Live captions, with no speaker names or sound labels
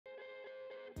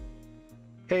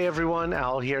Hey everyone,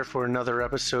 Al here for another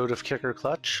episode of Kicker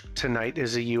Clutch. Tonight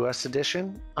is a US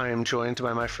edition. I am joined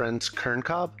by my friends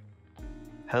Kernkob.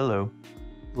 Hello.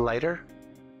 Lighter.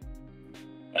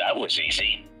 That was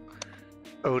easy.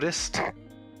 Odist.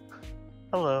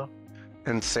 Hello.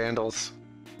 And Sandals.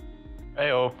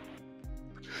 Heyo.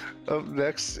 Up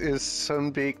next is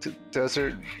Sunbaked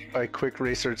Desert by Quick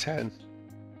Racer 10.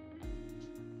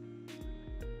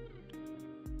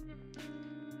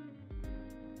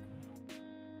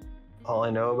 All I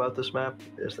know about this map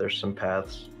is there's some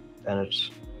paths, and it's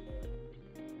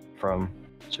from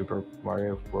Super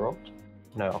Mario World?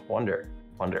 No, Wonder.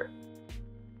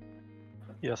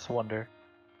 Yes, Wonder.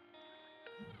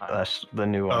 That's the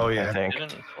new one, Oh, yeah. I think. I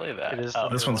didn't play that. It is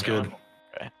This one's good.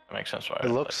 Okay, that makes sense. Why It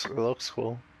looks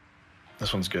cool.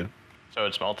 This one's good. So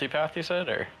it's multipath, you said,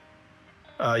 or?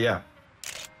 Yeah.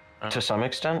 To some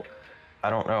extent, I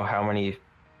don't know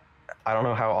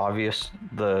how obvious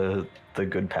the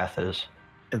good path is.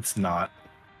 It's not.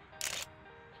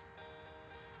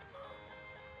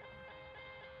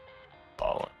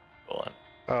 Falling.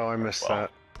 Oh, I missed Well.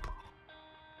 that.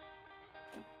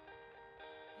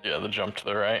 Yeah, the jump to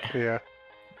the right. Yeah.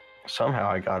 Somehow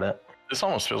I got it. This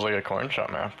almost feels like a corn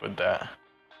shop map with that,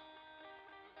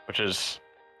 which is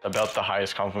about the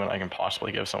highest compliment I can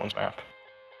possibly give someone's map.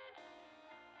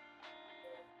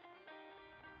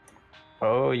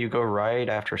 Oh, you go right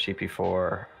after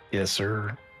CP4. Yes,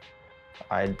 sir.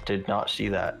 I did not see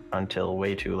that until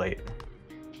way too late.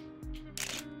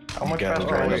 How You much gotta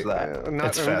faster drive was it. that?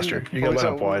 It's faster. You gotta let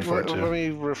up wide for it, too. Let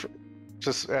me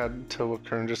just add to what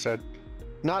Kern just said.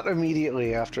 Not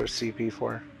immediately after CP4.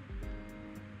 Are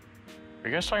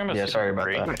you guys talking about? Yeah, sorry about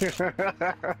CP3?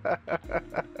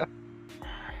 that.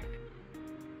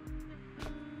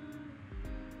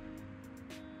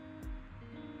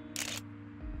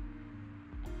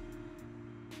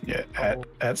 Yeah,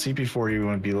 at CP4 you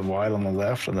want to be wide on the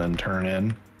left and then turn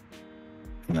in.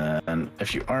 And then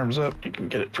if you arms up, you can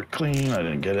get it pretty clean. I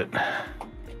didn't get it.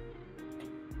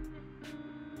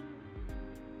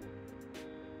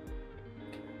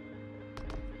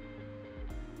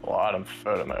 A lot of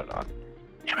photo mode on.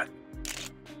 Damn it.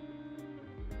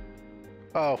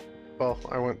 Oh, well,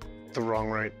 I went the wrong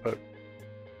right, but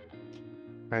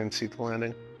I didn't see the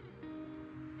landing.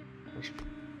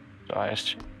 So I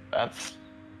assume that's.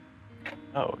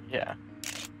 Oh yeah.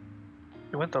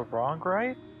 You went the wrong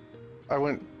right? I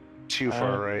went too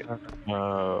far right.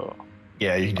 Oh.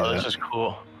 Yeah, you can do Oh, that. this is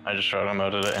cool. I just photo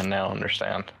moded it and now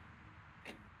understand.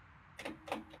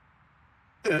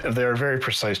 They're very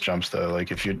precise jumps though.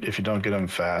 Like if you don't get them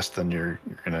fast, then you're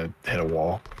gonna hit a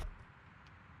wall.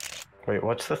 Wait,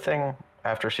 what's the thing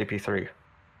after CP3?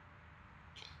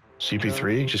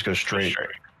 CP3 just go straight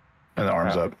and the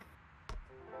arms Yeah. up.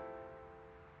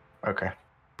 Okay.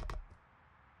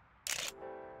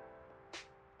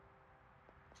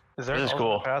 Is there This an is alternate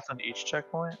cool. path on each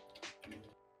checkpoint?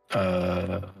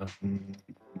 No,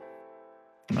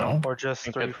 Or I just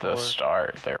think 3, at the 4?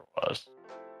 start there was.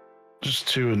 just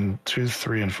 2,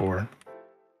 3, and 4.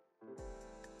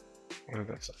 Oh,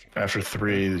 that's a- After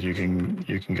 3, you can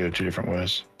go 2 different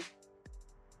ways.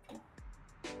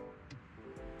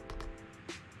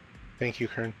 Thank you,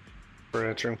 Kern, for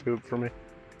answering food for me.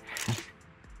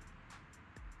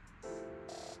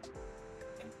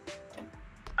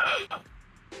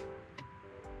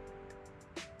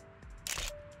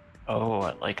 Oh,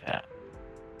 I like that.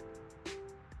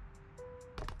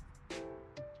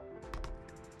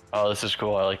 Oh, this is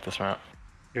cool. I like this map.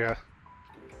 Yeah.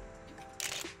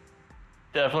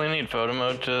 Definitely need photo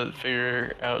mode to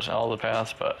figure out all the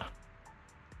paths, but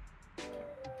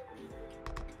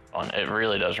it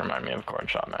really does remind me of Corn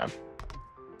Shop map.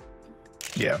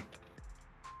 Yeah.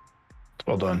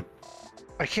 Well done.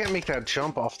 I can't make that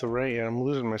jump off the right yet. I'm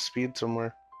losing my speed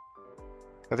somewhere.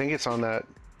 I think it's on that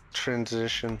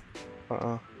transition.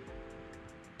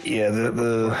 Yeah,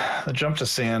 the jump to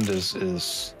sand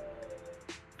is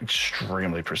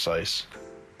extremely precise.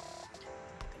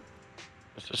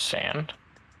 This is sand.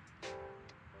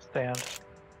 Stand.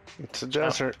 It's a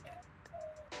desert.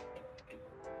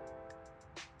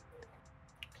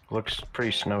 Looks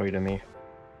pretty snowy to me,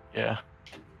 Yeah.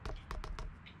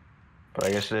 but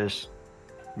I guess it is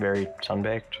very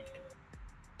sunbaked.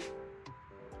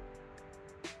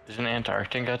 Isn't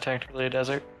Antarctica technically a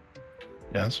desert?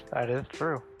 Yes. That is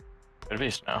true. Could be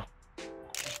snow.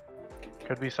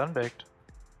 Could be sunbaked.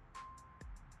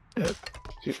 Yeah.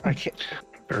 I can't.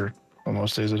 Or on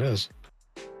most days it is.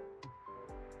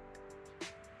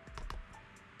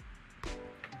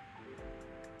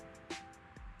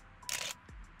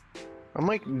 I'm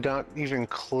like not even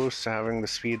close to having the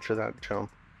speed for that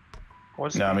jump.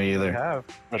 What's No, me you either. have?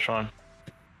 Which one?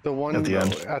 The one At the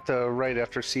end. at the right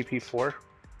after CP4.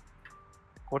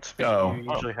 What speed Oh. do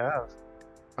you usually have?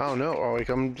 I don't know. Like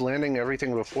I'm landing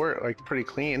everything before it, like pretty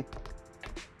clean.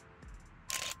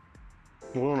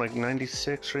 I'm going like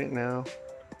 96 right now.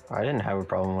 I didn't have a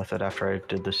problem with it after I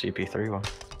did the CP3 one.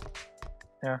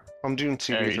 I'm doing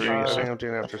CP3. do. I think I'm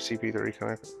doing it after CP3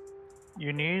 kind of.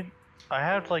 You need. I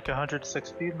had like 106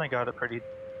 speed and I got it pretty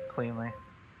cleanly.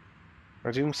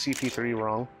 I'm doing CP3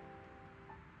 wrong.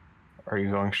 Are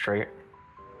you going straight?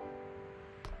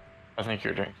 I think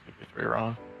you're doing CP3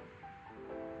 wrong.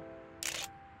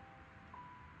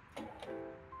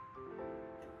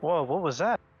 Whoa, what was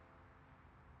that?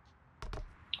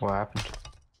 What happened?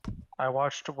 I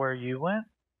watched where you went.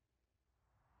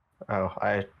 Oh,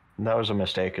 that was a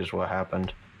mistake is what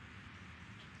happened.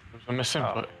 It was a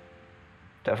misinput.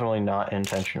 Definitely not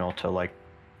intentional to like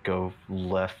go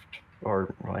left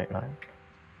or wait, hold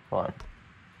on.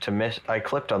 To miss, I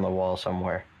clipped on the wall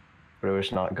somewhere, but it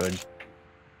was not good.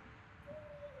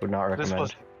 Would not This recommend.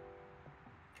 was.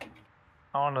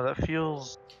 I don't know. That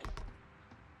feels.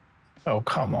 Oh,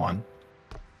 come on.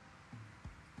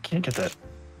 Can't get that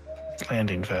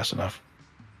landing fast enough.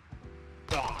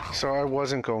 So I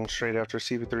wasn't going straight after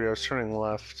CP3. I was turning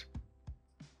left.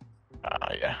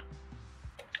 Yeah.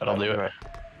 That'll do it.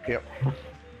 Yep.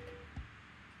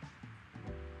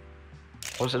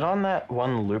 Was it on that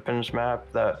one Lupin's map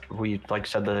that we like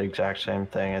said the exact same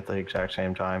thing at the exact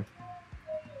same time?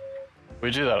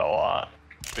 We do that a lot.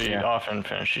 We Yeah. often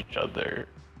finish each other.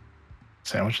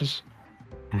 Sandwiches?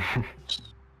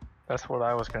 That's what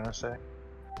I was gonna say.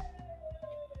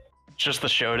 It's just the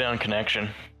showdown connection.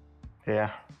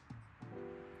 Yeah.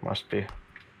 Must be.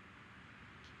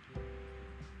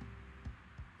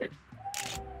 Is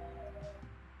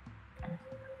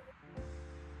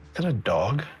that a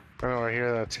dog? Oh, I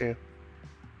hear that too.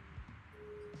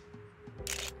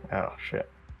 Oh shit.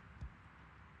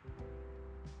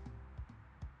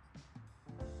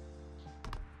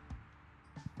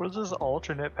 What is this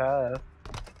alternate path?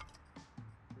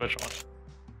 Which one?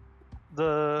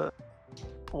 The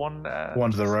one.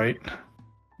 One to the right.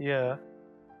 Yeah.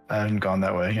 I haven't gone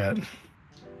that way yet.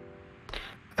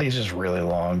 I think it's just really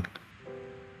long.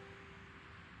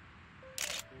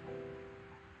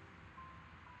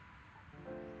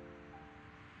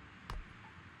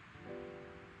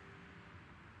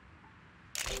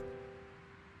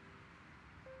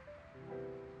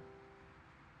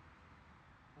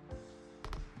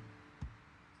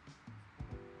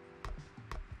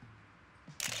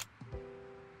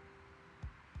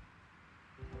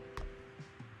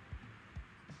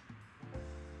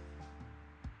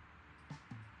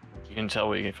 You can tell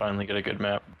we finally get a good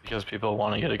map because people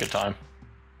want to get a good time.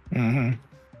 Mm-hmm.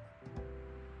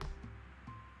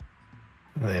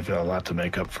 They've got a lot to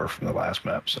make up for from the last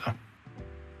map, so. I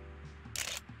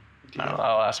don't know,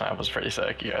 that last map was pretty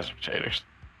sick. You guys are shaders.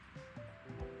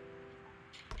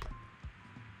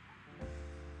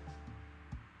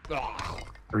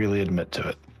 Really admit to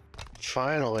it.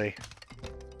 Finally.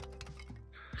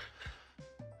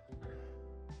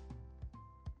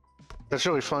 That's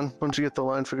really fun once you get the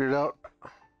line figured out.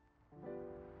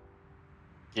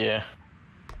 Yeah.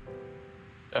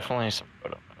 Definitely some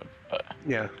photo mode, but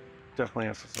Yeah, definitely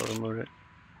have to photo mode it.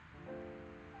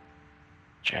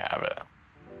 you have it.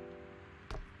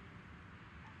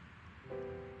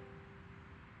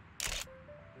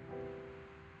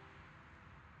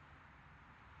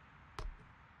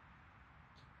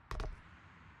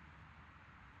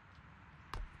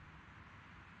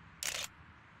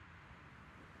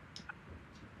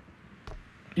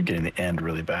 You're getting the end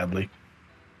really badly.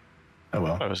 Oh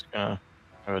well. I was gonna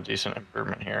have a decent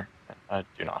improvement here. I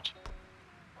do not.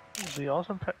 The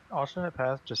alternate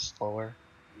path just slower.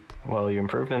 Well, you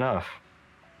improved enough.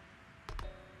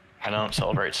 I don't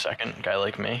celebrate second, guy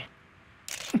like me.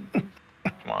 Come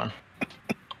on.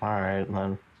 Alright,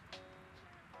 then.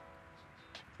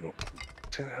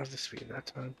 Didn't have the speed that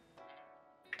time.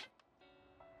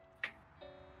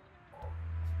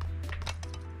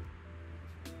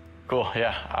 Cool,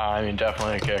 yeah. I mean,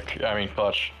 definitely a kick. I mean,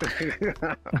 clutch.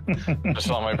 Just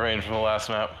on my brain from the last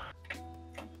map.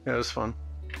 Yeah, it was fun.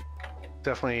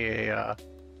 Definitely a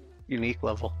unique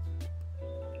level.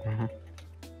 Mm-hmm.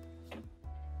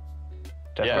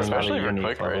 Yeah, especially for unique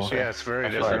quick level. racer. Yeah, it's very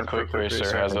I feel like different. Quick for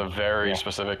Racer has a very Yeah.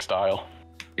 specific style.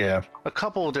 Yeah. a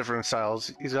couple of different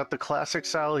styles. He's got the classic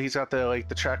style. He's got the like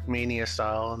the Trackmania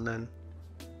style, and then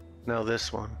no,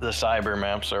 this one. The cyber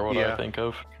maps are what Yeah. I think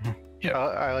of. Yeah.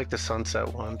 I like the sunset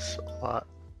ones a lot.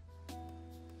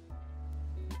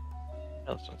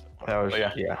 That was But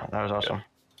yeah. yeah, that was awesome.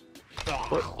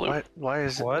 What? Why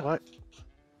is it? What? What?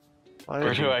 Why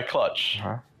Where is do it? I clutch?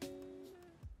 Huh?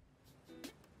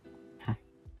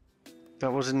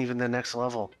 That wasn't even the next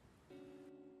level.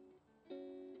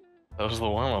 That was the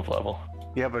warm-up level.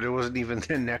 Yeah, but it wasn't even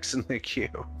the next in the queue.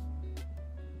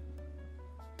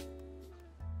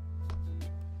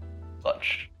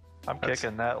 Clutch. I'm That's-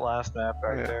 kicking that last map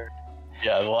right Yeah. there.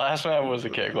 Yeah, the last map was a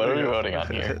kick. What are we voting on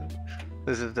here?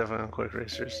 This is definitely on Quick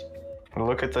Racers.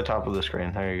 Look at the top of the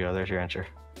screen. There you go. There's your answer.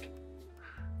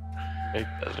 Big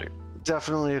desert.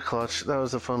 Definitely a clutch. That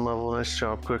was a fun level. Nice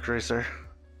job, Quick Racer.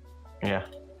 Yeah.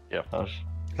 Yep. That was...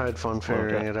 I had fun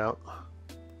figuring it out.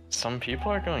 Some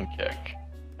people are going kick,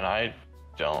 and I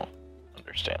don't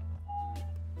understand.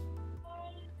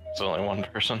 It's only one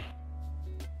person.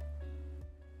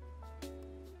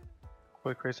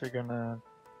 Quick Racer gonna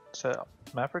set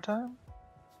mapper time?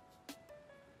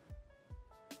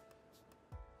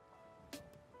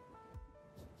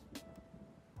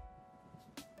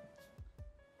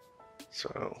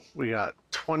 So we got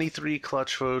 23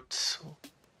 clutch votes,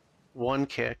 1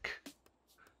 kick.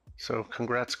 So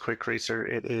congrats, Quick Racer.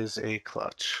 It is a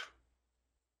clutch.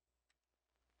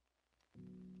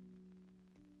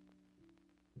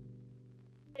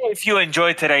 If you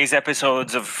enjoyed today's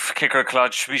episodes of Kicker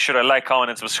Clutch, be sure to like, comment,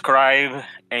 and subscribe.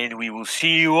 And we will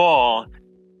see you all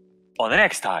on the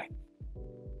next time.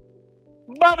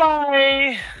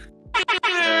 Bye-bye! There we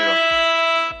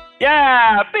go.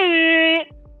 Yeah! Beep!